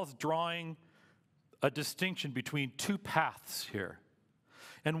 Paul's drawing a distinction between two paths here.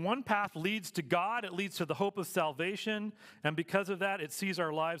 And one path leads to God, it leads to the hope of salvation, and because of that, it sees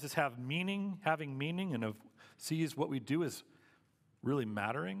our lives as having meaning, and sees what we do as really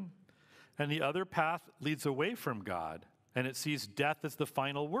mattering. And the other path leads away from God, and it sees death as the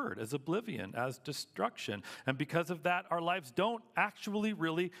final word, as oblivion, as destruction. And because of that, our lives don't actually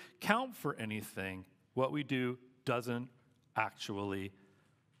really count for anything. What we do doesn't actually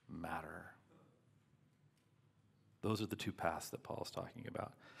matter. Those are the two paths that Paul is talking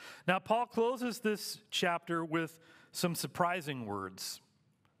about. Now, Paul closes this chapter with some surprising words.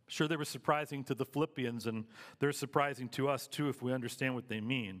 I'm sure they were surprising to the Philippians, and they're surprising to us too if we understand what they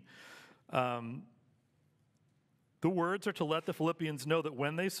mean. The words are to let the Philippians know that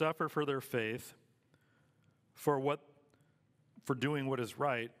when they suffer for their faith, for doing what is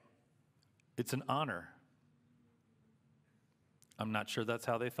right, it's an honor. I'm not sure that's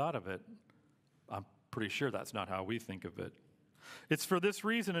how they thought of it. I'm pretty sure that's not how we think of it. It's for this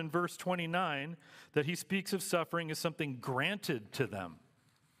reason in verse 29 that he speaks of suffering as something granted to them,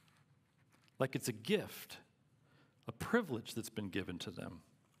 like it's a gift, a privilege that's been given to them.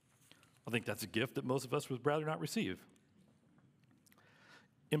 I think that's a gift that most of us would rather not receive.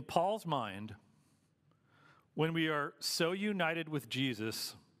 In Paul's mind, when we are so united with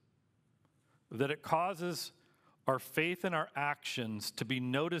Jesus that it causes our faith and our actions to be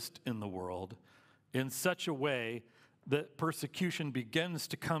noticed in the world in such a way that persecution begins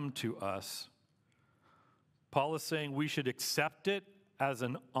to come to us, Paul is saying we should accept it as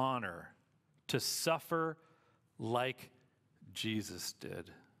an honor to suffer like Jesus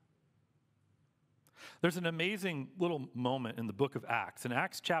did. There's an amazing little moment in the book of Acts. In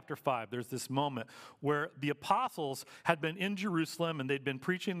Acts chapter 5, there's this moment where the apostles had been in Jerusalem and they'd been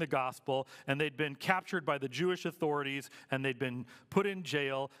preaching the gospel, and they'd been captured by the Jewish authorities, and they'd been put in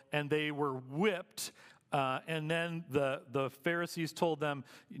jail, and they were whipped. And then the Pharisees told them,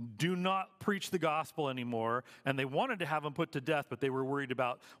 do not preach the gospel anymore. And they wanted to have them put to death, but they were worried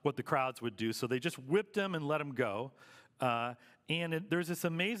about what the crowds would do. So they just whipped them and let them go. There's this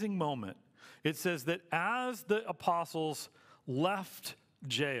amazing moment. It says that as the apostles left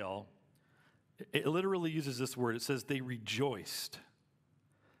jail, it literally uses this word. It says they rejoiced.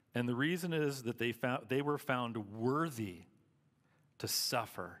 And the reason is that they were found worthy to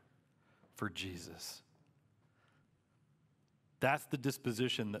suffer for Jesus. That's the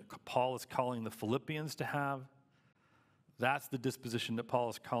disposition that Paul is calling the Philippians to have. That's the disposition that Paul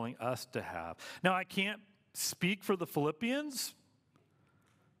is calling us to have. Now, I can't speak for the Philippians,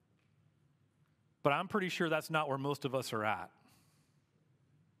 but I'm pretty sure that's not where most of us are at.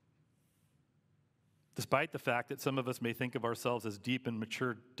 Despite the fact that some of us may think of ourselves as deep and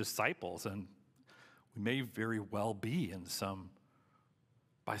mature disciples, and we may very well be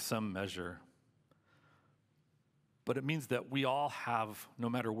by some measure. But it means that we all have, no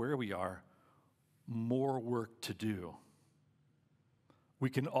matter where we are, more work to do. We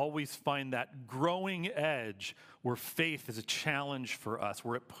can always find that growing edge where faith is a challenge for us,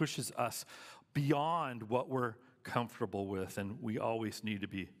 where it pushes us beyond what we're comfortable with, and we always need to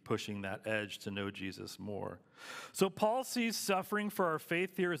be pushing that edge to know Jesus more. So Paul sees suffering for our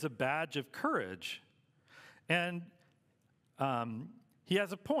faith here as a badge of courage, and he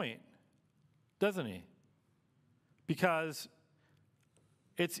has a point, doesn't he? Because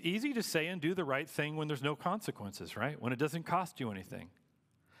it's easy to say and do the right thing when there's no consequences, right? When it doesn't cost you anything.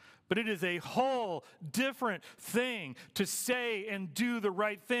 But it is a whole different thing to say and do the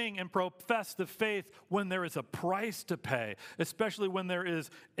right thing and profess the faith when there is a price to pay, especially when there is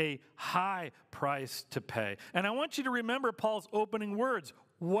a high price to pay. And I want you to remember Paul's opening words,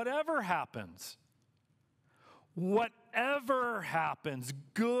 whatever happens,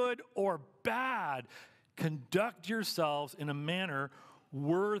 good or bad, conduct yourselves in a manner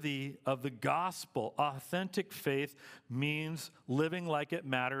worthy of the gospel. Authentic faith means living like it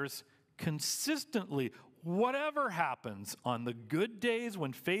matters consistently. Whatever happens on the good days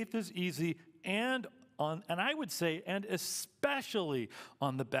when faith is easy and I would say, and especially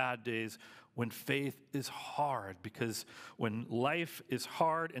on the bad days when faith is hard, because when life is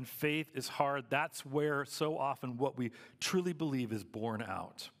hard and faith is hard, that's where so often what we truly believe is born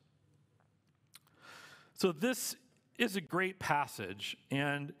out. So this is a great passage,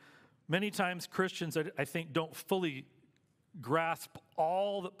 and many times Christians, I think, don't fully grasp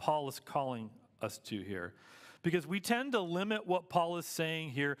all that Paul is calling us to here, because we tend to limit what Paul is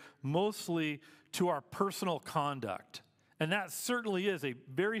saying here mostly to our personal conduct. And that certainly is a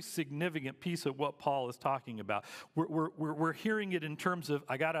very significant piece of what Paul is talking about. We're hearing it in terms of,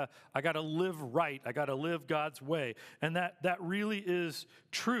 I gotta live right, I gotta live God's way. And that really is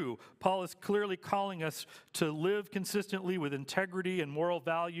true. Paul is clearly calling us to live consistently with integrity and moral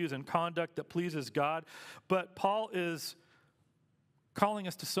values and conduct that pleases God. But Paul is calling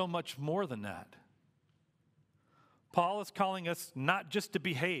us to so much more than that. Paul is calling us not just to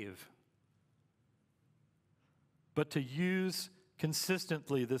behave, but to use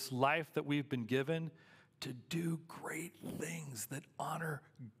consistently this life that we've been given to do great things that honor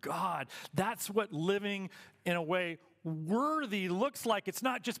God. That's what living in a way worthy looks like. It's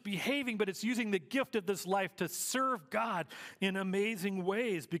not just behaving, but it's using the gift of this life to serve God in amazing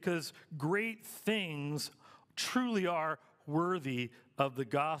ways, because great things truly are worthy of the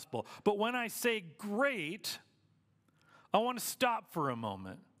gospel. But when I say great, I want to stop for a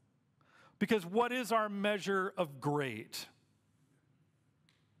moment. Because what is our measure of great?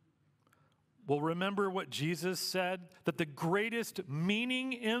 Well, remember what Jesus said, that the greatest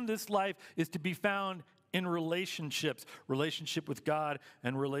meaning in this life is to be found in relationships, relationship with God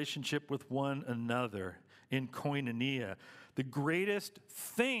and relationship with one another, in koinonia. The greatest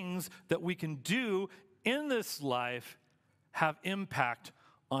things that we can do in this life have impact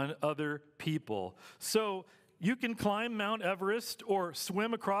on other people. So you can climb Mount Everest or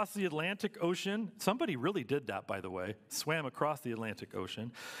swim across the Atlantic Ocean. Somebody really did that, by the way, swam across the Atlantic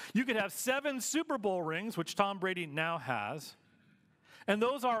Ocean. You could have 7 Super Bowl rings, which Tom Brady now has. And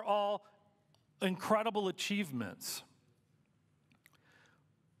those are all incredible achievements.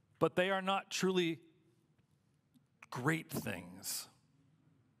 But they are not truly great things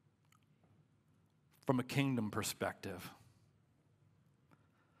from a kingdom perspective.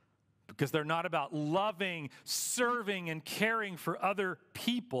 Because they're not about loving, serving, and caring for other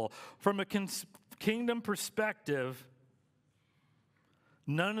people. From a kingdom perspective,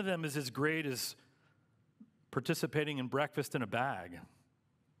 none of them is as great as participating in breakfast in a bag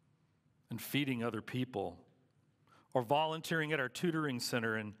and feeding other people, or volunteering at our tutoring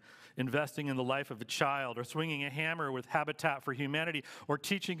center and investing in the life of a child, or swinging a hammer with Habitat for Humanity, or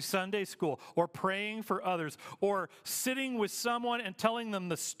teaching Sunday school, or praying for others, or sitting with someone and telling them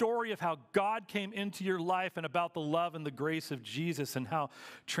the story of how God came into your life and about the love and the grace of Jesus and how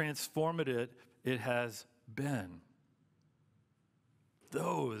transformative it has been.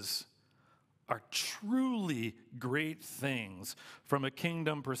 Those are truly great things from a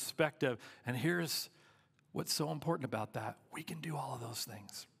kingdom perspective. And here's what's so important about that. We can do all of those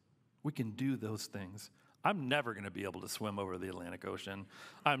things. We can do those things. I'm never going to be able to swim over the Atlantic Ocean.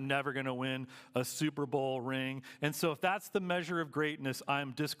 I'm never going to win a Super Bowl ring. And so if that's the measure of greatness,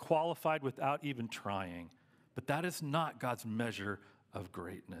 I'm disqualified without even trying. But that is not God's measure of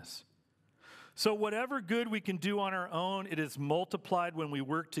greatness. So whatever good we can do on our own, it is multiplied when we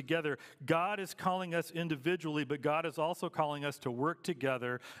work together. God is calling us individually, but God is also calling us to work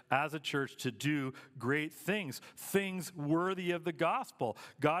together as a church to do great things, things worthy of the gospel.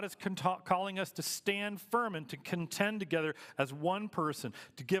 God is calling us to stand firm and to contend together as one person,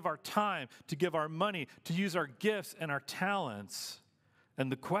 to give our time, to give our money, to use our gifts and our talents.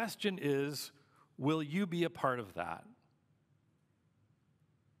 And the question is, will you be a part of that?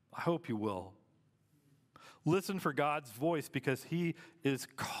 I hope you will. Listen for God's voice because he is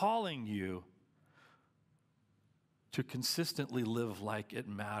calling you to consistently live like it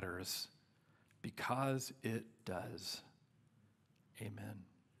matters because it does. Amen.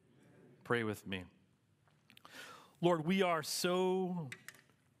 Pray with me. Lord, we are so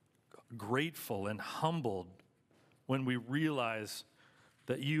grateful and humbled when we realize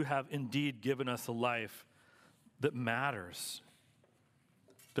that you have indeed given us a life that matters,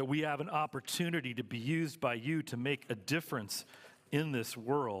 that we have an opportunity to be used by you to make a difference in this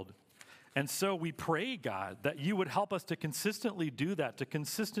world. And so we pray, God, that you would help us to consistently do that, to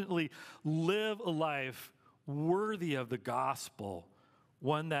consistently live a life worthy of the gospel,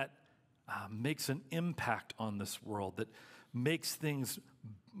 one that makes an impact on this world, that makes things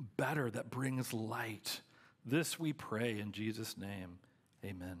better, that brings light. This we pray in Jesus' name.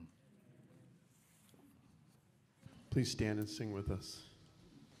 Amen. Please stand and sing with us.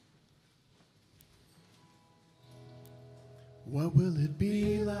 What will it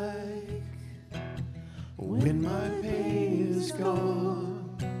be like when my pain is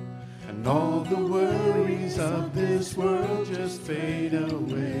gone and all the worries of this world just fade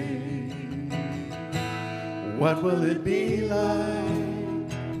away? What will it be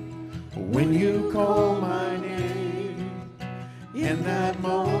like when you call my name in that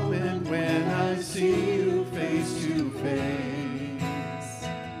moment when I see you face to face?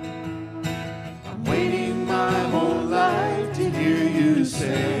 I'm waiting my whole life to hear you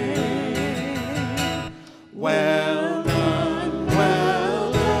say, well done,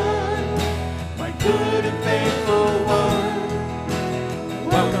 my good and faithful one.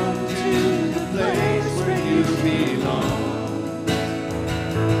 Welcome to the place where you belong.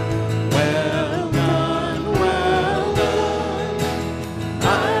 Well done,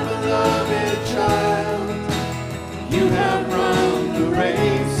 my beloved child. You have run the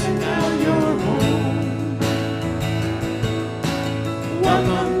race and now you're home.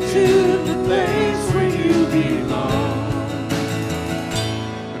 Welcome to the place where you belong.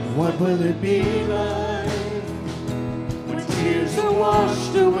 And what will it be like when tears are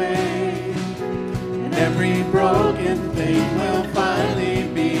washed away and every broken thing will finally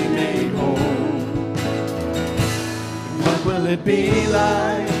be made whole? And what will it be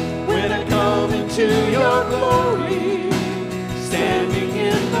like when I come into your glory, standing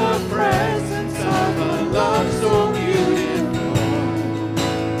in the presence of a love so beautiful?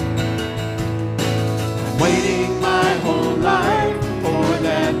 I'm waiting my whole life for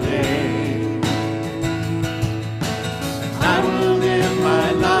that day. I will live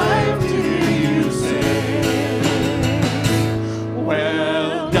my life to hear you say,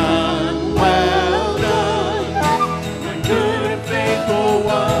 well done, my good and faithful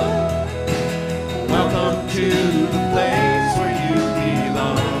one. Welcome to the place where you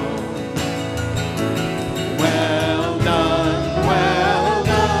belong. Well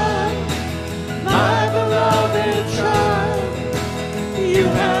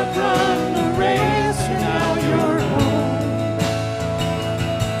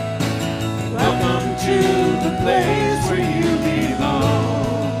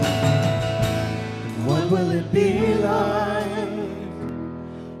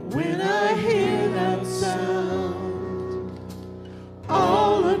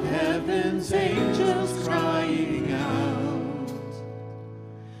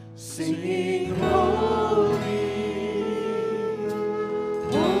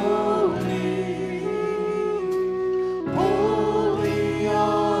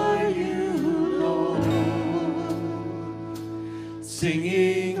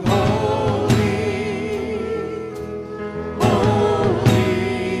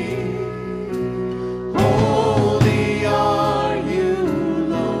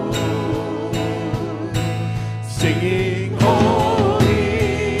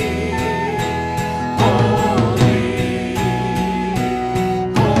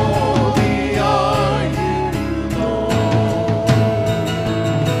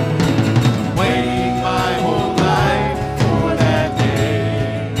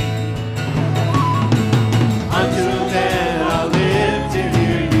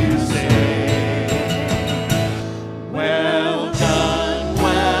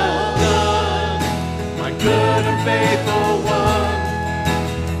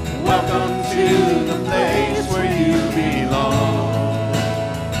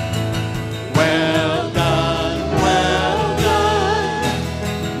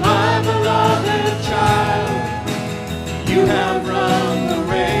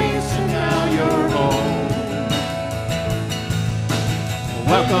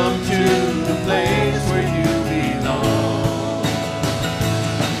Welcome to the place where you belong.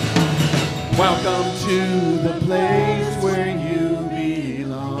 Welcome to the place where you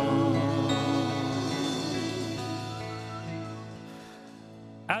belong.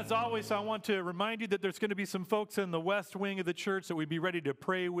 As always, I want to remind you that there's going to be some folks in the west wing of the church that we'd be ready to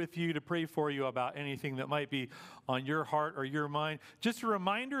pray with you, to pray for you about anything that might be on your heart or your mind. Just a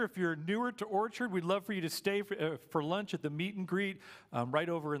reminder, if you're newer to Orchard, we'd love for you to stay for lunch at the meet and greet right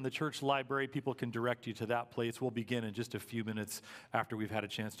over in the church library. People can direct you to that place. We'll begin in just a few minutes after we've had a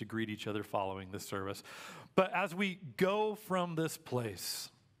chance to greet each other following the service. But as we go from this place,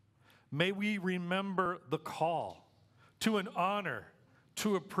 may we remember the call to an honor,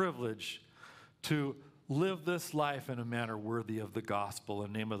 to a privilege, to live this life in a manner worthy of the gospel.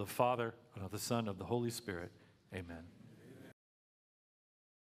 In the name of the Father, and of the Son, and of the Holy Spirit, amen.